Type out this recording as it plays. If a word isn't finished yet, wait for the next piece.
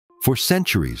For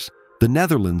centuries, the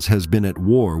Netherlands has been at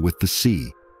war with the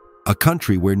sea, a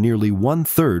country where nearly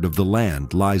 1/3 of the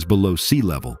land lies below sea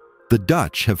level. The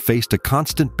Dutch have faced a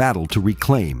constant battle to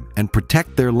reclaim and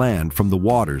protect their land from the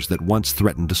waters that once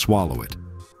threatened to swallow it.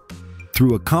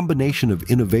 Through a combination of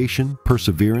innovation,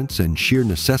 perseverance, and sheer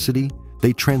necessity,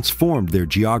 they transformed their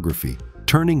geography,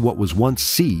 turning what was once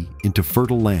sea into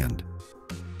fertile land.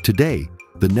 Today,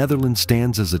 the Netherlands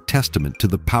stands as a testament to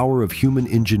the power of human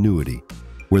ingenuity,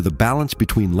 where the balance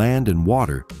between land and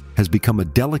water has become a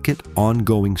delicate,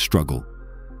 ongoing struggle.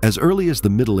 As early as the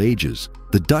Middle Ages,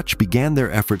 the Dutch began their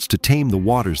efforts to tame the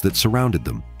waters that surrounded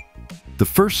them. The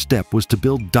first step was to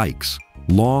build dikes,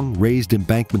 long, raised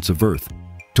embankments of earth,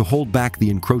 to hold back the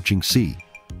encroaching sea.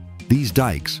 These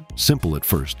dikes, simple at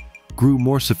first, grew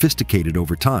more sophisticated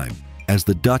over time as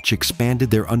the Dutch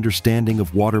expanded their understanding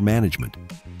of water management.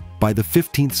 By the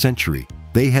 15th century,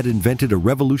 they had invented a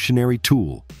revolutionary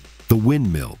tool, the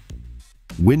windmill.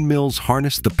 Windmills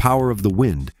harnessed the power of the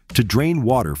wind to drain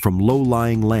water from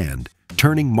low-lying land,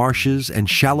 turning marshes and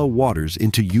shallow waters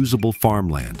into usable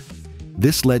farmland.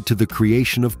 This led to the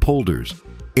creation of polders,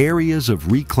 areas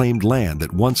of reclaimed land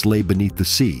that once lay beneath the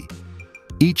sea.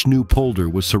 Each new polder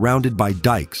was surrounded by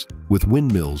dikes, with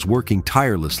windmills working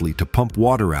tirelessly to pump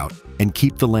water out and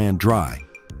keep the land dry.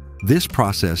 This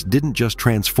process didn't just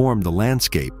transform the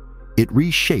landscape, it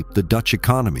reshaped the Dutch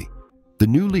economy. The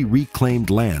newly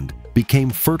reclaimed land became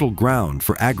fertile ground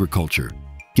for agriculture,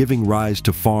 giving rise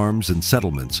to farms and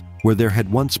settlements where there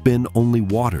had once been only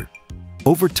water.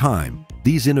 Over time,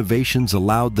 these innovations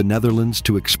allowed the Netherlands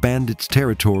to expand its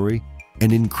territory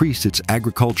and increase its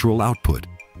agricultural output,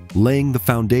 laying the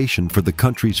foundation for the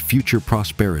country's future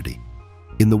prosperity.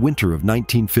 In the winter of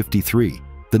 1953,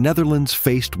 the Netherlands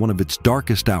faced one of its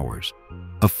darkest hours.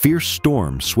 A fierce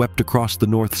storm swept across the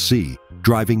North Sea,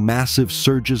 driving massive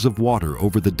surges of water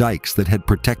over the dikes that had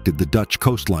protected the Dutch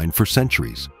coastline for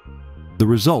centuries. The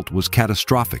result was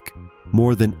catastrophic.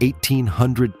 More than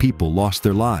 1,800 people lost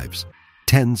their lives.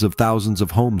 Tens of thousands of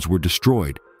homes were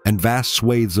destroyed, and vast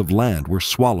swathes of land were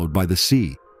swallowed by the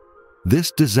sea.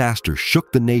 This disaster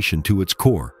shook the nation to its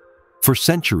core. For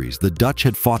centuries, the Dutch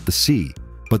had fought the sea,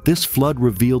 but this flood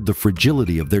revealed the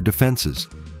fragility of their defenses.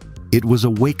 It was a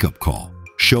wake-up call,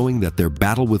 showing that their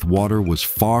battle with water was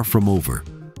far from over.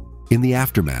 In the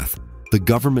aftermath, the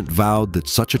government vowed that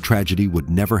such a tragedy would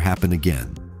never happen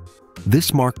again.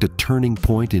 This marked a turning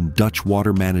point in Dutch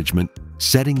water management,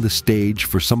 setting the stage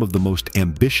for some of the most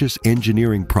ambitious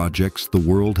engineering projects the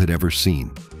world had ever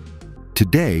seen.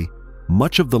 Today,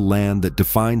 much of the land that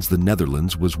defines the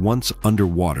Netherlands was once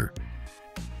underwater.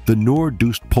 The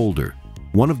Noordoostpolder, polder,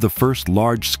 one of the first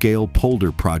large-scale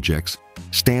polder projects,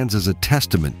 stands as a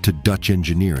testament to Dutch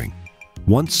engineering.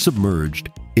 Once submerged,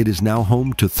 it is now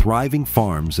home to thriving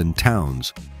farms and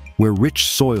towns, where rich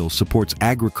soil supports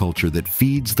agriculture that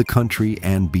feeds the country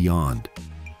and beyond.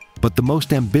 But the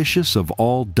most ambitious of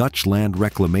all Dutch land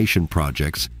reclamation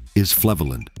projects is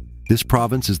Flevoland. This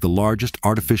province is the largest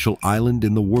artificial island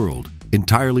in the world,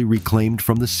 entirely reclaimed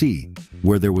from the sea.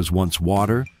 Where there was once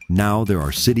water, now there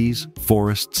are cities,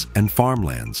 forests, and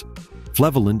farmlands.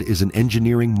 Flevoland is an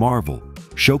engineering marvel,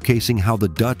 showcasing how the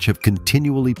Dutch have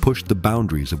continually pushed the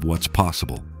boundaries of what's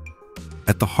possible.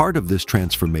 At the heart of this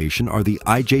transformation are the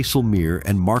IJsselmeer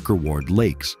and Markerward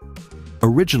lakes.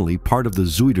 Originally part of the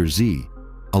Zuiderzee,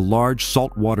 a large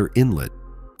saltwater inlet,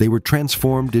 they were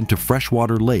transformed into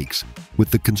freshwater lakes with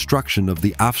the construction of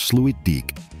the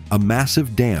Afsluitdijk, a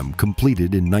massive dam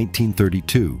completed in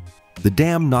 1932. The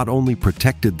dam not only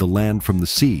protected the land from the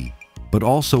sea, but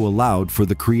also allowed for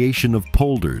the creation of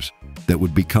polders that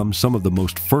would become some of the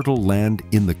most fertile land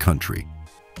in the country.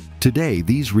 Today,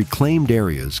 these reclaimed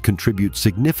areas contribute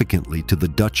significantly to the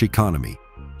Dutch economy,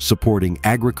 supporting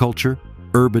agriculture,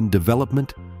 urban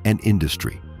development, and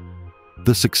industry.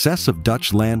 The success of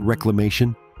Dutch land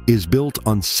reclamation is built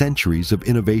on centuries of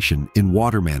innovation in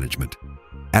water management.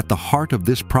 At the heart of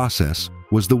this process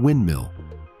was the windmill.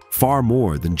 Far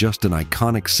more than just an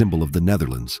iconic symbol of the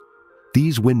Netherlands,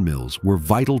 these windmills were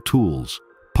vital tools,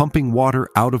 pumping water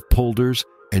out of polders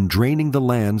and draining the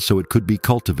land so it could be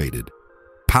cultivated.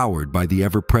 Powered by the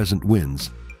ever-present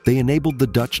winds, they enabled the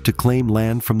Dutch to claim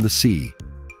land from the sea,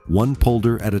 one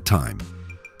polder at a time.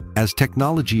 As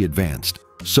technology advanced,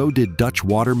 so did Dutch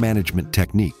water management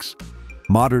techniques.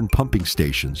 Modern pumping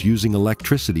stations using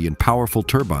electricity and powerful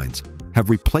turbines have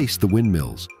replaced the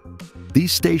windmills.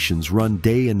 These stations run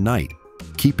day and night,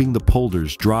 keeping the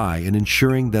polders dry and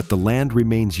ensuring that the land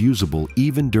remains usable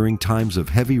even during times of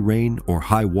heavy rain or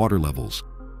high water levels.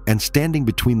 And standing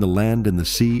between the land and the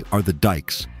sea are the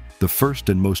dikes, the first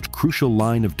and most crucial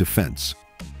line of defense.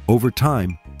 Over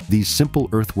time, these simple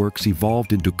earthworks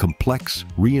evolved into complex,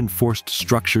 reinforced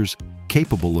structures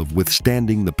capable of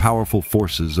withstanding the powerful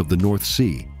forces of the North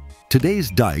Sea. Today's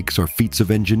dikes are feats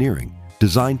of engineering,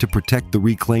 designed to protect the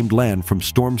reclaimed land from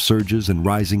storm surges and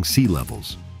rising sea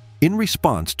levels. In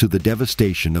response to the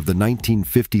devastation of the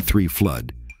 1953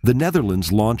 flood, the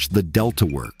Netherlands launched the Delta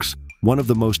Works, one of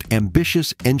the most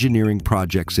ambitious engineering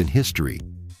projects in history.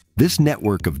 This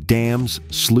network of dams,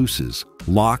 sluices,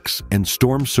 locks, and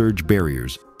storm surge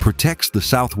barriers protects the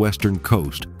southwestern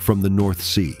coast from the North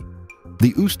Sea.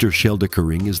 The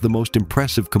Oosterscheldekering is the most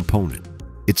impressive component.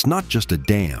 It's not just a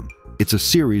dam, it's a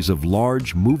series of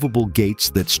large, movable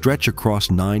gates that stretch across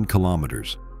 9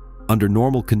 kilometers. Under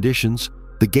normal conditions,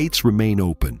 the gates remain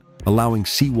open, allowing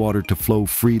seawater to flow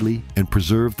freely and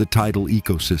preserve the tidal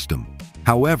ecosystem.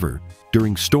 However,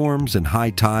 during storms and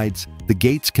high tides, the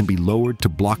gates can be lowered to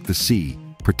block the sea,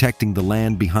 protecting the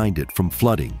land behind it from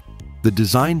flooding. The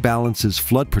design balances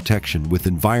flood protection with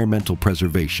environmental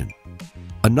preservation.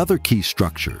 Another key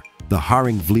structure, the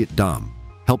Haringvliet Dam,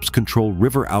 helps control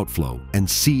river outflow and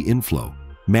sea inflow,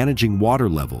 managing water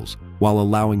levels while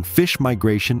allowing fish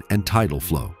migration and tidal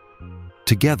flow.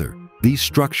 Together, these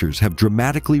structures have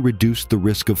dramatically reduced the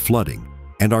risk of flooding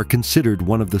and are considered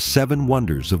one of the 7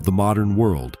 wonders of the modern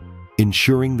world,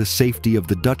 ensuring the safety of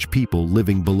the Dutch people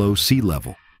living below sea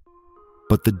level.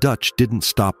 But the Dutch didn't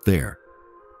stop there.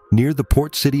 Near the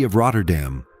port city of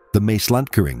Rotterdam, the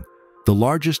Maeslantkering, the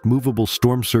largest movable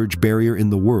storm surge barrier in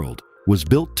the world, was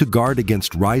built to guard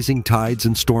against rising tides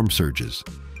and storm surges.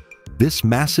 This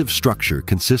massive structure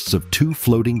consists of 2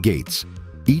 floating gates,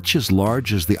 each as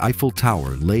large as the Eiffel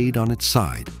Tower laid on its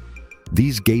side.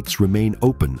 These gates remain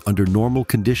open under normal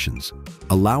conditions,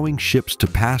 allowing ships to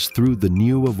pass through the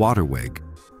Nieuwe Waterweg,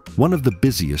 one of the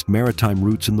busiest maritime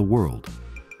routes in the world.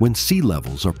 When sea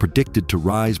levels are predicted to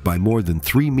rise by more than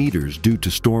 3 meters due to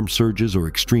storm surges or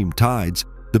extreme tides,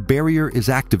 the barrier is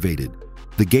activated.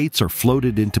 The gates are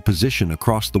floated into position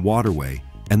across the waterway,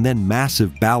 and then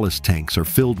massive ballast tanks are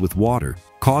filled with water,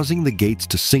 causing the gates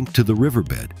to sink to the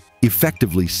riverbed,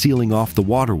 effectively sealing off the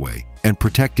waterway and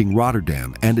protecting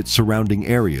Rotterdam and its surrounding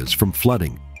areas from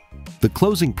flooding. The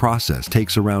closing process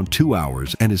takes around 2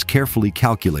 hours and is carefully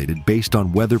calculated based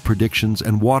on weather predictions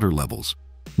and water levels.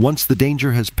 Once the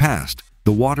danger has passed,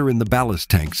 the water in the ballast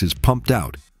tanks is pumped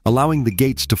out, allowing the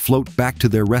gates to float back to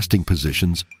their resting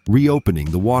positions, reopening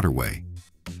the waterway.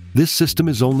 This system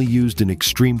is only used in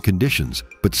extreme conditions,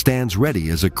 but stands ready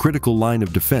as a critical line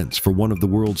of defense for one of the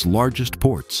world's largest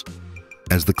ports.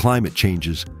 As the climate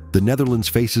changes, the Netherlands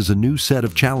faces a new set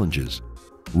of challenges.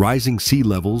 Rising sea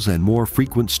levels and more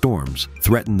frequent storms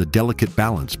threaten the delicate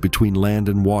balance between land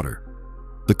and water.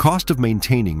 The cost of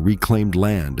maintaining reclaimed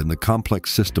land and the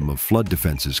complex system of flood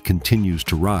defenses continues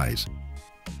to rise.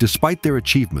 Despite their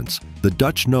achievements, the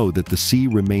Dutch know that the sea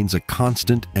remains a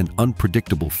constant and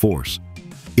unpredictable force.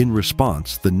 In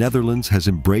response, the Netherlands has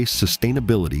embraced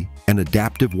sustainability and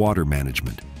adaptive water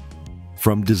management.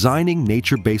 From designing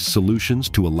nature-based solutions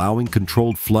to allowing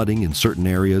controlled flooding in certain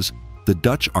areas, the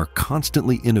Dutch are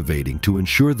constantly innovating to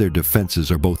ensure their defenses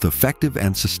are both effective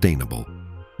and sustainable.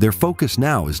 Their focus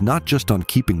now is not just on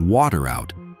keeping water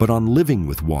out, but on living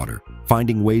with water,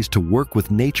 finding ways to work with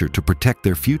nature to protect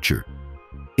their future.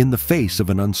 In the face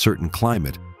of an uncertain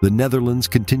climate, the Netherlands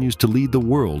continues to lead the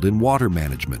world in water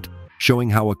management, showing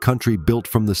how a country built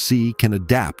from the sea can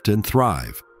adapt and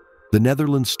thrive. The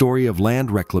Netherlands' story of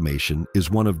land reclamation is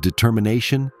one of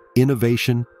determination,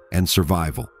 innovation, and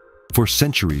survival. For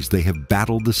centuries, they have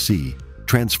battled the sea,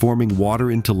 transforming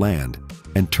water into land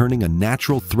and turning a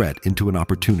natural threat into an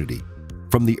opportunity.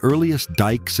 From the earliest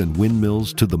dikes and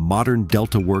windmills to the modern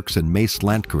Delta Works and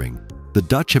Maeslantkering, the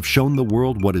Dutch have shown the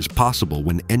world what is possible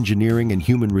when engineering and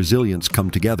human resilience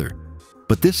come together.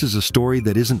 But this is a story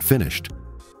that isn't finished.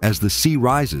 As the sea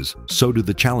rises, so do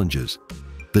the challenges.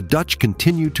 The Dutch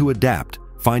continue to adapt,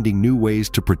 finding new ways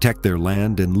to protect their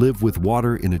land and live with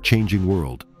water in a changing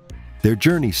world. Their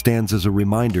journey stands as a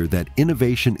reminder that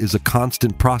innovation is a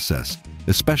constant process,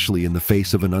 especially in the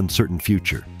face of an uncertain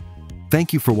future.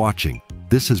 Thank you for watching.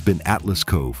 This has been Atlas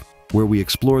Cove, where we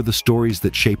explore the stories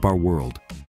that shape our world.